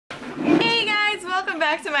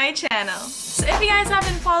back to my channel. So if you guys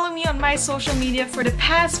haven't followed me on my social media for the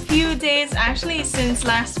past few days, actually since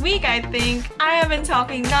last week I think, I have been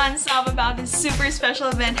talking non-stop about this super special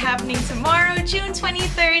event happening tomorrow, June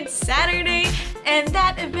 23rd, Saturday, and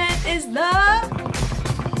that event is the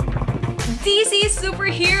DC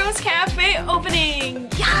Superheroes Cafe opening!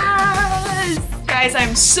 Yes! Guys,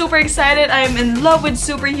 I'm super excited. I am in love with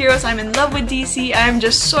superheroes. I'm in love with DC. I'm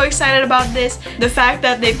just so excited about this. The fact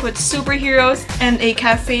that they put superheroes and a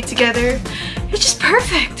cafe together, it's just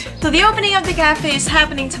perfect. So the opening of the cafe is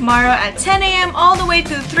happening tomorrow at 10 a.m. all the way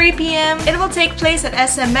to 3 p.m. It will take place at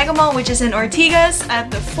SM Mega Mall, which is in Ortigas,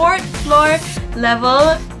 at the 4th floor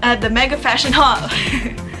level at the Mega Fashion Hall.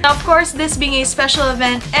 Now, of course, this being a special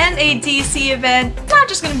event and a DC event, it's not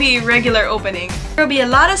just gonna be a regular opening. There will be a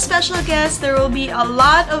lot of special guests, there will be a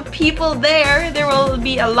lot of people there, there will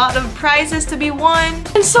be a lot of prizes to be won,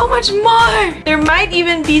 and so much more! There might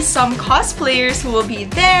even be some cosplayers who will be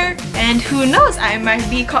there, and who knows, I might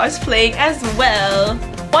be cosplaying as well.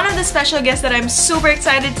 One of the special guests that I'm super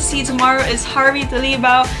excited to see tomorrow is Harvey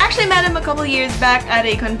Talibao. I actually met him a couple years back at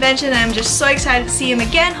a convention and I'm just so excited to see him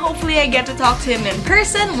again. Hopefully I get to talk to him in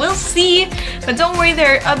person, we'll see. But don't worry,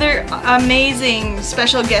 there are other amazing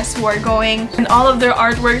special guests who are going and all of their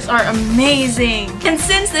artworks are amazing. And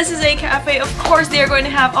since this is a cafe, of course they are going to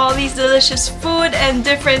have all these delicious food and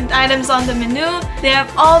different items on the menu. They have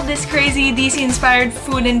all this crazy DC inspired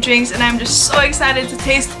food and drinks and I'm just so excited to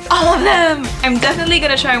taste all of them. I'm definitely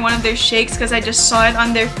gonna try one of their shakes because I just saw it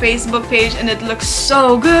on their Facebook page and it looks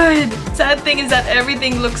so good. Sad thing is that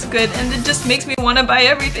everything looks good and it just makes me want to buy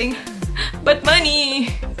everything. But money!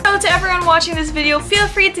 So to everyone watching this video, feel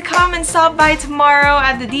free to come and stop by tomorrow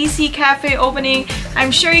at the DC Cafe opening.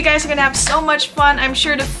 I'm sure you guys are gonna have so much fun. I'm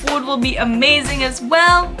sure the food will be amazing as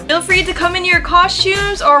well. Feel free to come in your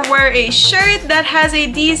costumes or wear a shirt that has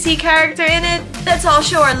a DC character in it. Let's all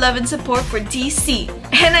show our love and support for DC.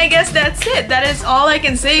 And I guess that's it. That is all I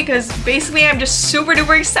can say because basically I'm just super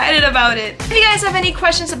duper excited about it. If you guys have any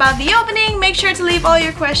questions about the opening, make sure to leave all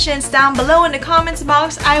your questions down below in the comments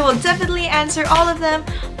box. I will definitely answer all of them.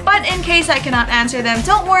 But in case I cannot answer them,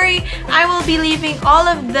 don't worry. I will be leaving all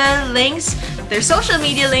of the links, their social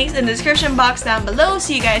media links, in the description box down below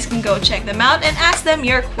so you guys can go check them out and ask them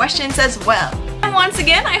your questions as well. And once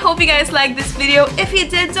again, I hope you guys liked this video. If you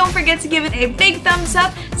did, don't forget to give it a big thumbs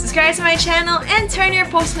up, subscribe to my channel, and turn your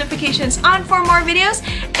post notifications on for more videos.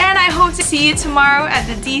 And I hope to see you tomorrow at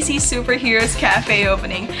the DC Superheroes Cafe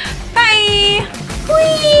opening. Bye!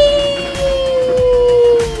 Whee!